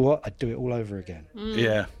I tell you what, I'd do it all over again.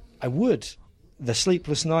 Yeah. I would. The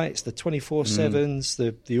sleepless nights, the 24/7s,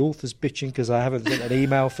 the authors bitching because I haven't sent an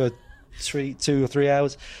email for 2 or 3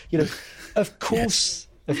 hours. Of course,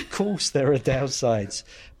 there are downsides.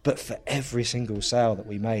 But for every single sale that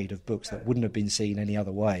we made of books that wouldn't have been seen any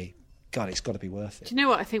other way, God, it's got to be worth it. Do you know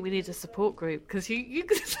what? I think we need a support group, because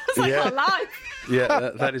it's like our life. Yeah,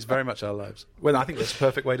 that is very much our lives. Well, I think that's a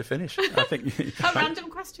perfect way to finish. I think a random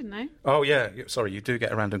question, though. Oh, yeah. Sorry, you do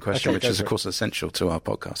get a random question, which is, of course, essential to our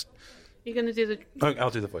podcast. You're going to do the... Oh, I'll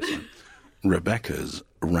do the voice line. Rebecca's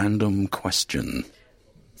random question.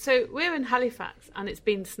 So we're in Halifax, and it's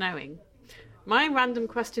been snowing. My random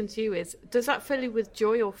question to you is, does that fill you with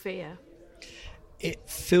joy or fear? It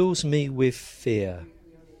fills me with fear.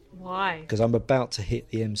 Why? Because I'm about to hit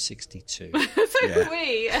the M62. So are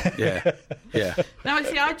we. Yeah. Now,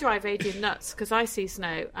 see, I drive Adrian nuts because I see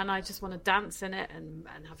snow and I just want to dance in it and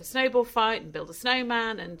have a snowball fight and build a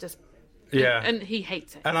snowman and just... Yeah. And he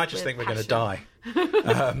hates it. And I just think we're going to die.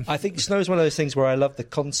 I think snow is one of those things where I love the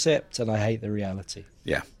concept and I hate the reality.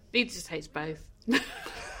 Yeah. He just hates both.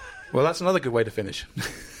 Well, that's another good way to finish.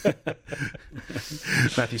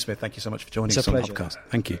 Matthew Smith, thank you so much for joining us on the podcast.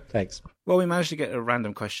 Thank you. Thanks. Well, we managed to get a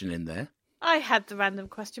random question in there. I had the random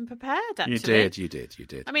question prepared, actually. You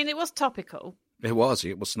did. I mean, it was topical. It was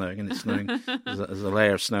snowing, and it's snowing. There's a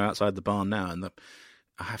layer of snow outside the barn now, and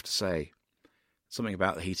I have to say, something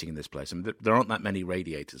about the heating in this place. I mean, there aren't that many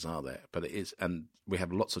radiators, are there? But it is, and we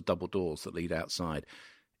have lots of double doors that lead outside.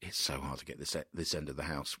 It's so hard to get this end of the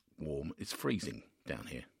house warm. It's freezing down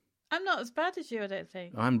here. I'm not as bad as you, I don't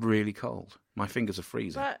think. I'm really cold. My fingers are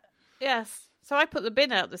freezing. But, yes. So I put the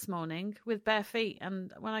bin out this morning with bare feet,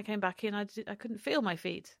 and when I came back in, I couldn't feel my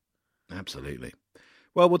feet. Absolutely.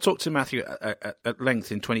 Well, we'll talk to Matthew at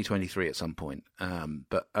length in 2023 at some point.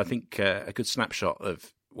 But I think a good snapshot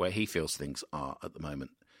of where he feels things are at the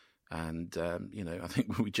moment. And, I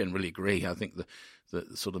think we generally agree. I think the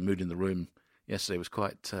sort of mood in the room yesterday was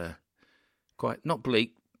quite not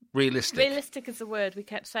bleak, realistic. Realistic is the word we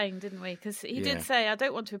kept saying, didn't we? Because he did say, I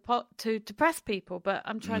don't want to depress people, but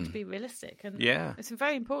I'm trying to be realistic. And it's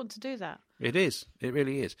very important to do that. It is. It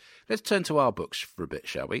really is. Let's turn to our books for a bit,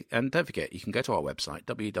 shall we? And don't forget, you can go to our website,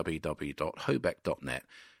 www.hobeck.net,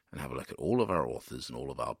 and have a look at all of our authors and all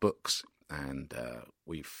of our books. And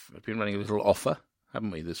we've been running a little offer,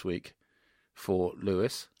 haven't we, this week for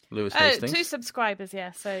Lewis Hastings. 2 subscribers,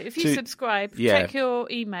 yeah. So if you subscribe, check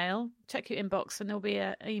your email, check your inbox, and there'll be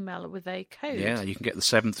an email with a code. Yeah, you can get the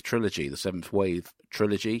 7th trilogy, the 7th Wave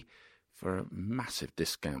trilogy, for a massive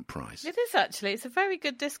discount price. It is, actually. It's a very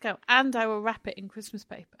good discount, and I will wrap it in Christmas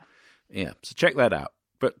paper. Yeah, so check that out.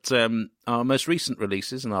 But our most recent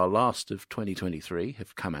releases and our last of 2023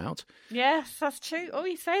 have come out. Yes, that's true. Oh,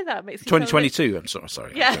 you say that. Makes me 2022, I'm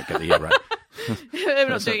sorry. Yeah. I don't get the year right. We're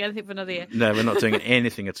not doing anything for another year. No, we're not doing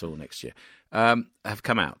anything at all next year. Have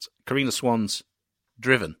come out. Karina Swan's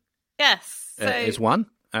Driven. Yes. Is one.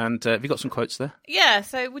 And have you got some quotes there? Yeah,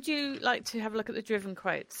 so would you like to have a look at the Driven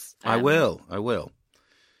quotes? I will. Oh,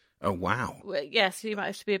 wow. Well, yes, you might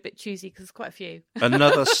have to be a bit choosy because there's quite a few.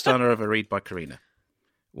 Another stunner of a read by Karina.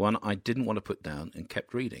 One I didn't want to put down and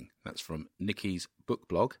kept reading. That's from Nikki's book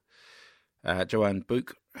blog. Joanne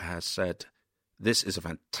Book has said, this is a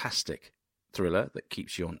fantastic thriller that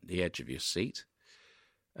keeps you on the edge of your seat.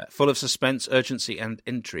 Full of suspense, urgency and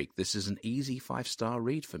intrigue. This is an easy 5-star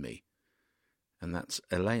read for me. And that's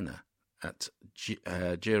Elena at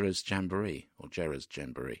Jera's Jamboree, or Jera's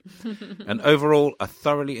Jamboree. And overall, a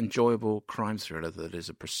thoroughly enjoyable crime thriller that is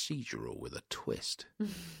a procedural with a twist.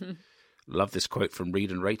 Love this quote from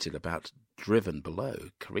Read and Rated about Driven below.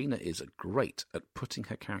 Karina is great at putting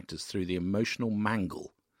her characters through the emotional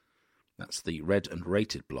mangle. That's the Read and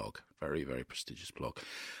Rated blog. Very, very prestigious blog.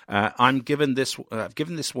 I've given this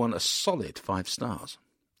one a solid 5 stars.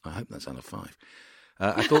 I hope that's out of 5.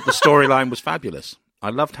 I thought the storyline was fabulous.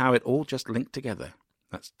 I loved how it all just linked together.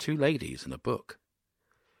 That's 2 ladies in a book.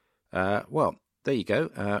 Well, there you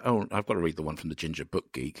go. I've got to read the one from the Ginger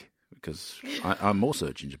Book Geek, because I'm also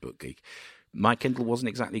a Ginger Book Geek. My Kindle wasn't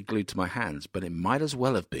exactly glued to my hands, but it might as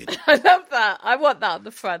well have been. I love that. I want that on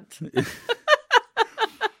the front.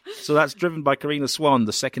 So that's Driven by Karina Swan,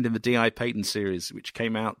 the second in the D.I. Payton series, which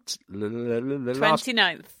came out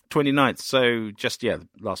 29th. So just,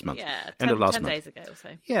 last month. Yeah, end of last 10 month. days ago or so.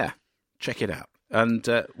 Yeah, check it out. And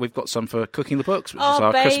we've got some for Cooking the Books, which is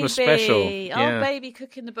our Christmas special. Oh, baby,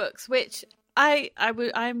 Cooking the Books, which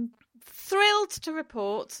I'm thrilled to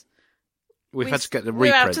report. We've had to get the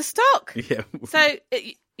reprint. We're out of stock. Yeah. So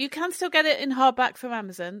you can still get it in hardback from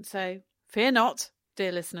Amazon. So fear not,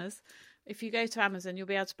 dear listeners. If you go to Amazon, you'll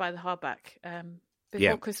be able to buy the hardback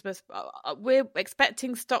before Christmas. We're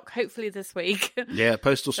expecting stock hopefully this week. Yeah,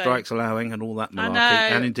 postal strikes allowing and all that malarkey.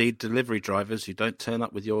 And indeed, delivery drivers who don't turn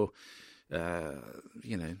up with your, the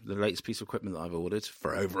latest piece of equipment that I've ordered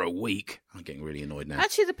for over a week. I'm getting really annoyed now.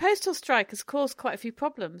 Actually, the postal strike has caused quite a few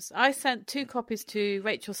problems. I sent 2 copies to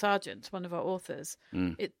Rachel Sargent, one of our authors.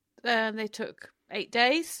 They took 8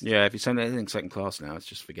 days. Yeah, if you send anything second class now, it's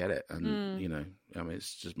just forget it. And,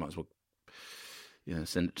 it's just might as well,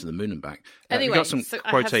 send it to the moon and back. Anyway, got some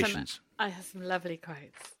quotations. I have some lovely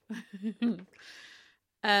quotes.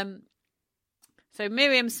 So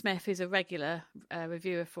Miriam Smith, who's a regular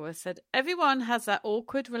reviewer for us, said, everyone has that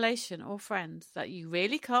awkward relation or friend that you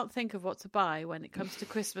really can't think of what to buy when it comes to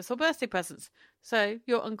Christmas or birthday presents. So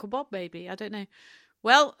your Uncle Bob, maybe, I don't know.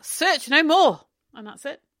 Well, search no more. And that's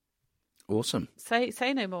it. Awesome. Say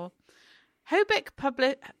no more. Hobeck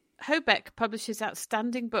publishes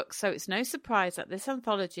outstanding books, so it's no surprise that this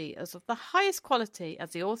anthology is of the highest quality,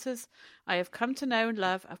 as the authors I have come to know and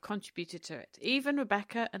love have contributed to it. Even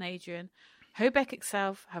Rebecca and Adrian, Hobeck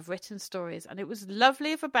itself, have written stories, and it was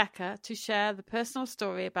lovely of Rebecca to share the personal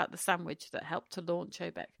story about the sandwich that helped to launch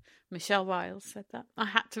Hobeck. Michelle Wiles said that. I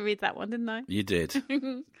had to read that one, didn't I? You did.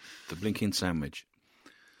 The blinking sandwich.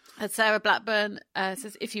 And Sarah Blackburn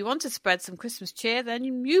says, if you want to spread some Christmas cheer, then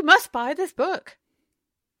you must buy this book.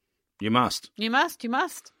 You must. You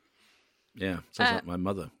must. Yeah, sounds like my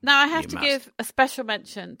mother. Now, I have to give a special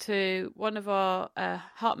mention to one of our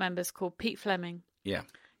Heart members called Pete Fleming. Yeah.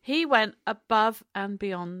 He went above and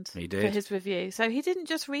beyond for his review. So he didn't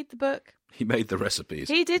just read the book. He made the recipes.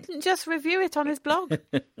 He didn't just review it on his blog.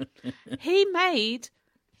 He made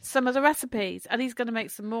some of the recipes, and he's going to make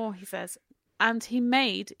some more, he says. And he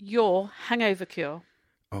made your hangover cure.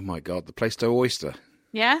 Oh, my God, the Plaistow oyster.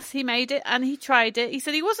 Yes, he made it, and he tried it. He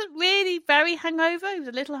said he wasn't really very hungover. He was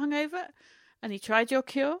a little hungover, and he tried your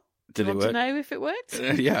cure. Did Do it you want work? to know if it worked?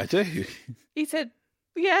 Yeah, I do. He said,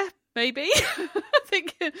 yeah, maybe. I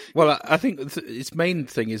think. Well, I think its main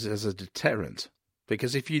thing is as a deterrent,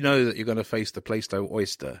 because if you know that you're going to face the Plaistow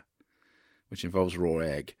oyster, which involves raw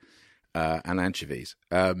egg and anchovies,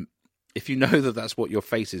 if you know that that's what your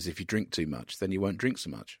face is if you drink too much, then you won't drink so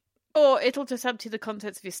much. Or it'll just empty the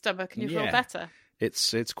contents of your stomach and you feel better.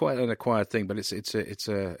 It's quite an acquired thing, but it's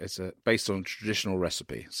based on a traditional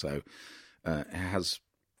recipe, so it has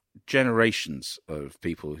generations of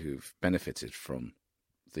people who've benefited from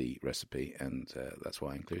the recipe, and that's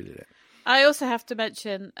why I included it. I also have to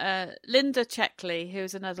mention Linda Checkley,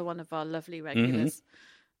 who's another one of our lovely regulars.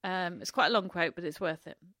 Mm-hmm. It's quite a long quote, but it's worth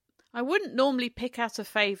it. I wouldn't normally pick out a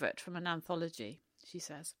favourite from an anthology, she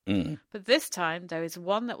says. But this time there is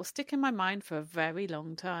one that will stick in my mind for a very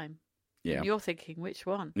long time. Yeah. And you're thinking, which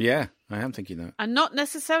one? Yeah, I am thinking that. And not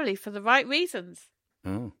necessarily for the right reasons.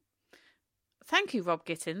 Oh. Thank you, Rob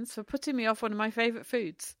Gittins, for putting me off one of my favourite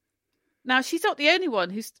foods. Now, she's not the only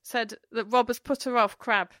one who said that Rob has put her off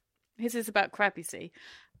crab. His is about crab, you see.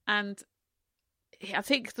 And I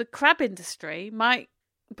think the crab industry might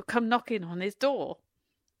come knocking on his door.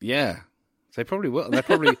 Yeah, they probably will. They're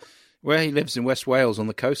probably, where he lives in West Wales on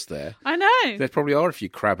the coast there. I know. There probably are a few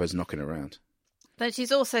crabbers knocking around. Then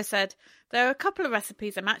she's also said, there are a couple of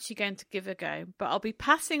recipes I'm actually going to give a go, but I'll be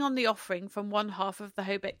passing on the offering from one half of the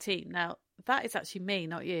Hobeck team. Now, that is actually me,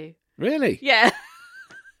 not you. Really? Yeah.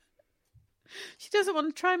 She doesn't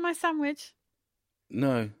want to try my sandwich.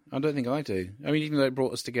 No, I don't think I do. I mean, even though it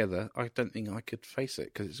brought us together, I don't think I could face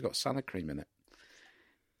it because it's got salad cream in it.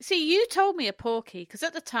 See, you told me a porky because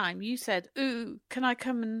at the time you said, ooh, can I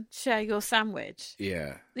come and share your sandwich?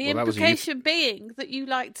 Yeah. The implication being that you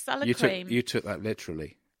liked salad cream. You took that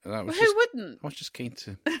literally. That was who wouldn't? I was just keen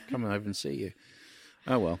to come over and see you.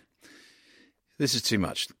 Oh, well. This is too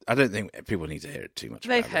much. I don't think people need to hear it too much.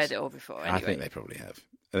 They've heard it all before, anyway. I think they probably have.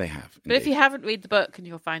 They have. But if you haven't, read the book and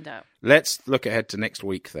you'll find out. Let's look ahead to next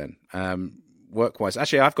week then. Work-wise.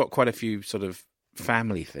 Actually, I've got quite a few sort of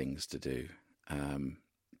family things to do.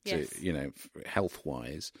 Yes.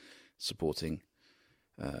 Health-wise, supporting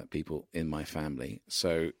people in my family.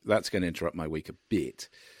 So that's going to interrupt my week a bit.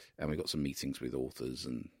 And we've got some meetings with authors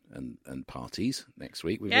and parties next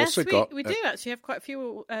week. We've also got... we do actually have quite a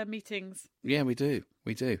few meetings. Yeah, we do.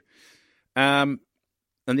 And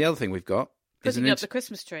the other thing we've got... Putting up the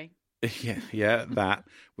Christmas tree. Yeah, that.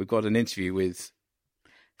 We've got an interview with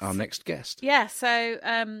our next guest. Yeah, so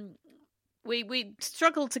we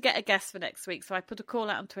struggled to get a guest for next week, so I put a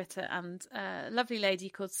call out on Twitter, and a lovely lady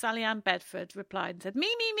called Sally Ann Bedford replied and said,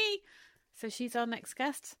 me. So she's our next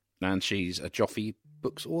guest. And she's a Joffe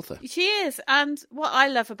Books author. She is, and what I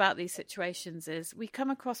love about these situations is we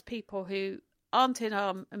come across people who aren't in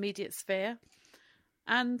our immediate sphere,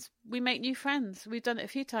 and we make new friends. We've done it a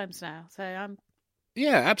few times now, so I'm...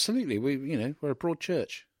 Yeah, absolutely. We're a broad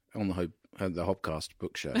church on the Hobcast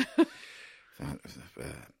book show.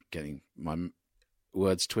 Getting my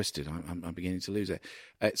words twisted. I'm beginning to lose it.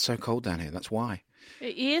 It's so cold down here. That's why.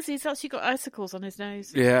 He is. He's actually got icicles on his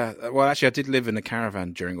nose. Yeah. Well, actually, I did live in a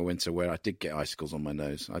caravan during a winter where I did get icicles on my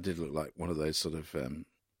nose. I did look like one of those sort of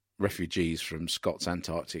refugees from Scott's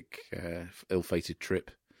Antarctic ill-fated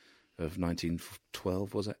trip of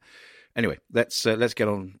 1912, was it? Anyway, let's get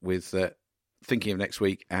on with thinking of next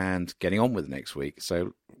week and getting on with next week.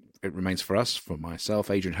 So it remains for us, for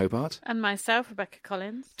myself, Adrian Hobart. And myself, Rebecca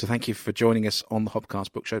Collins. To thank you for joining us on the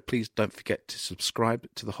Hobcast Book Show. Please don't forget to subscribe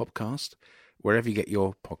to the Hobcast, wherever you get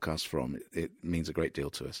your podcast from. It means a great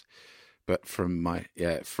deal to us. But from me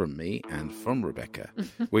and from Rebecca,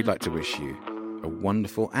 we'd like to wish you a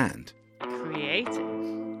wonderful and creative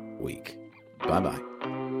week. Bye-bye.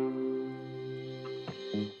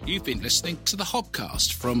 You've been listening to the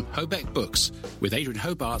Hobcast from Hobeck Books with Adrian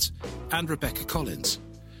Hobart and Rebecca Collins.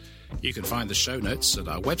 You can find the show notes at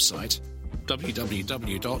our website,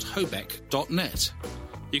 www.hobeck.net.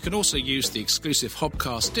 You can also use the exclusive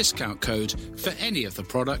Hobcast discount code for any of the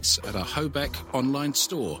products at our Hobeck online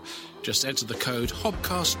store. Just enter the code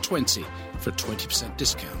HOBCAST20 for a 20%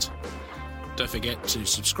 discount. Don't forget to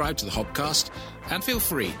subscribe to the Hobcast and feel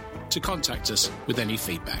free to contact us with any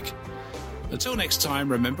feedback. Until next time,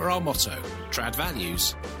 remember our motto, Trad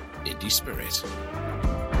Values, Indie Spirit.